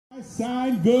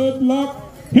Sign, good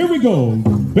luck. Here we go.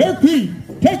 Bear Creek,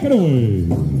 take it away.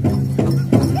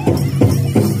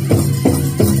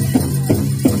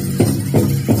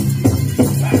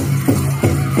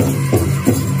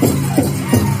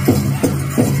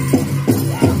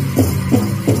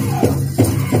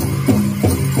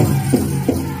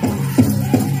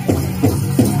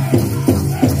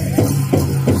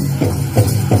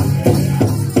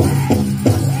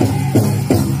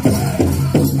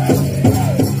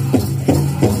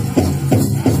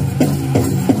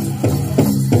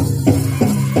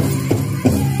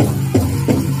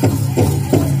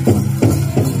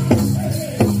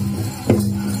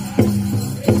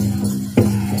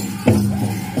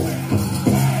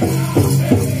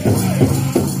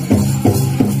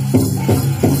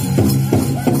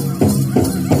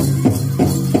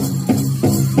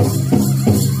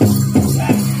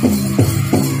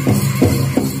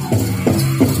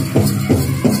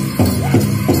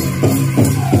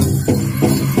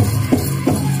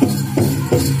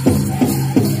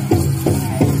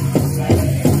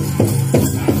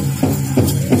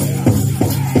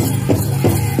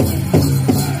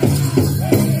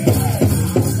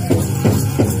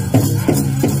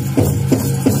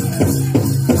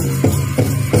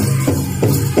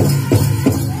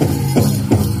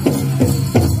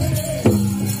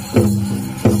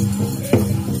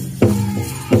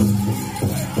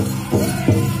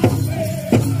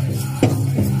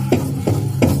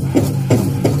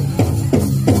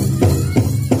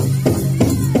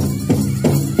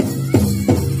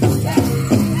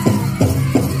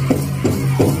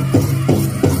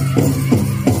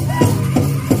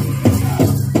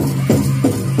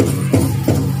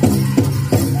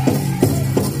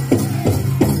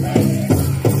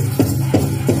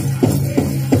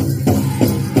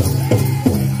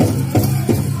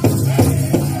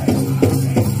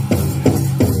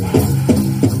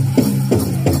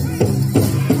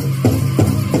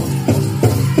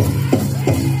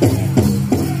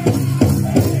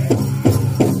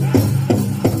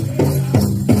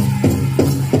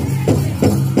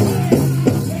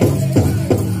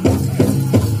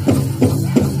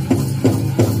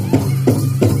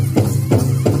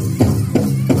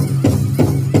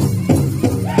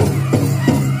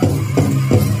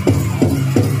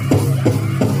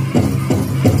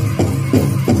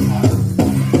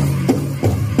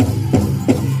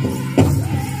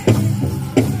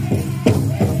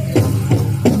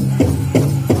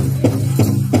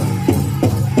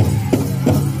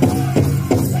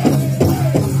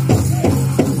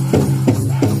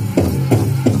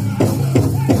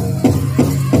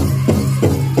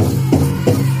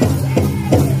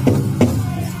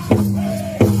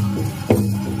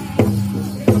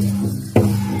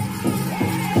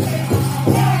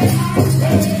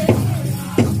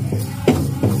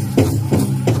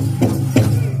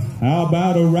 How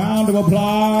about a round of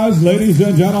applause, ladies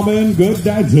and gentlemen? Good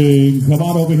dancing. Come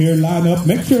on over here, line up.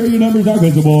 Make sure your numbers are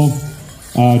visible.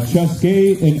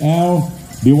 Chesky and Al,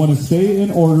 do you want to stay in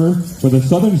order for the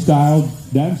Southern style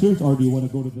dancers, or do you want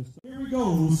to go to the... Here we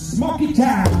go, Smoky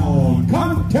Town,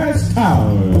 Contest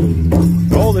Town.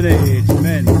 Golden Age,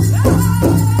 men.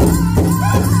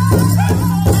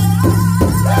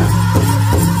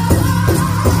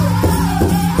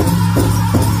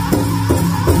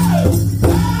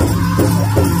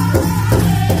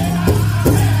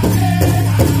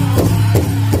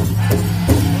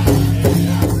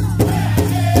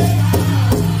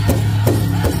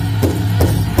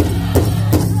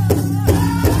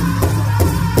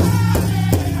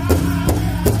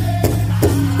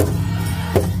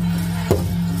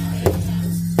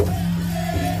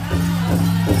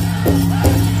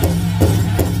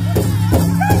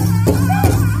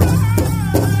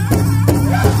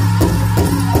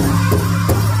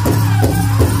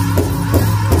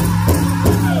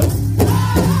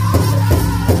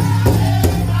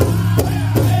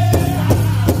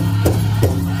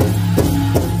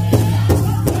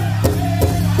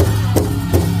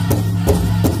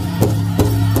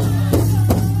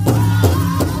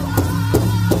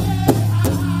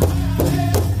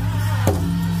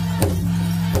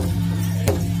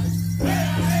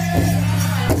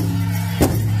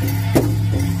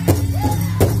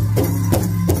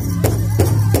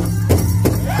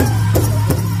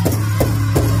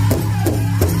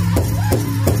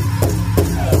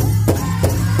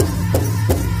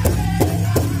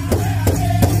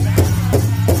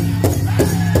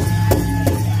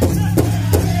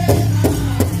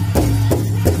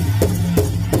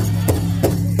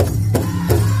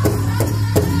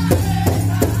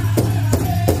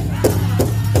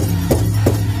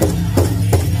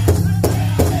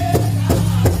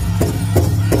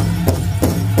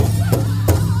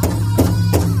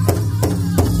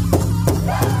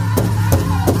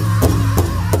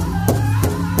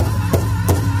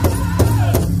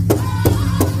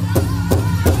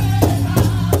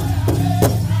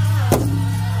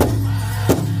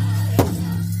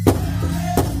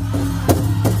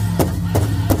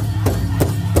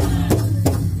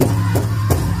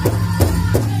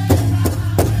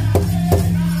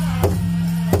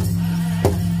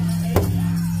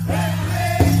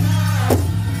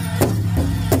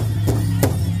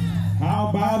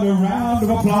 Another round of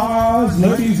applause,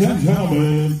 ladies and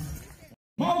gentlemen.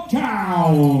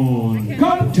 Motown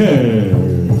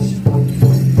Contest.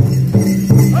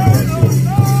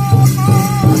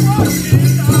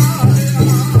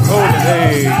 Golden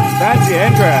Age. That's the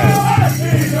entrance.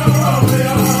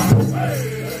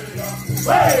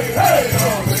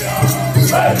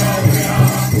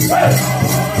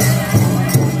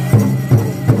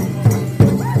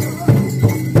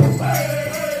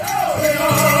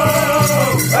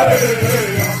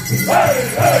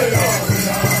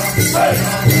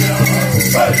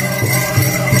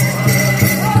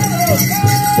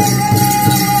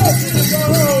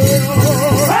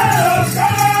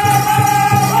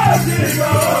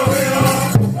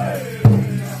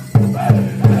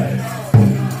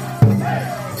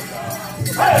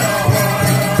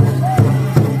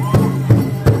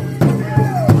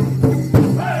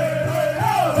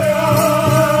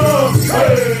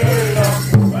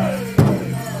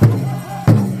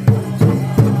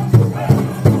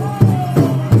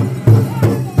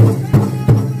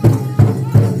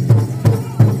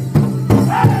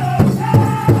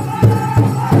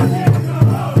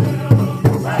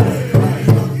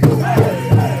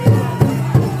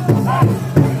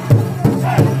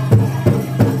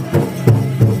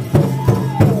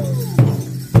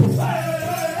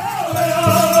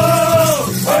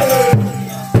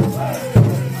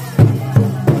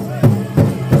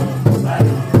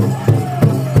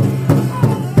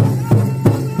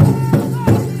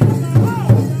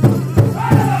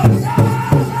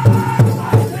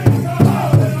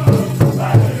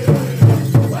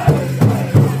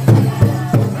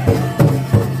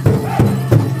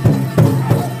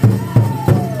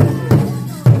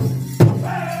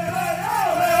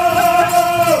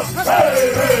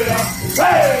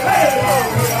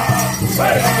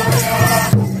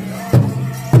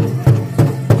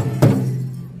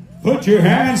 Put your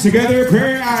hands together,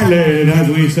 Prairie Island, as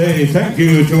we say thank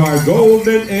you to our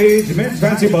Golden Age Men's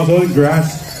Fancy Puzzle and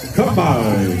Grass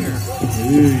combined.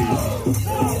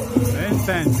 Men's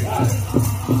Fancy.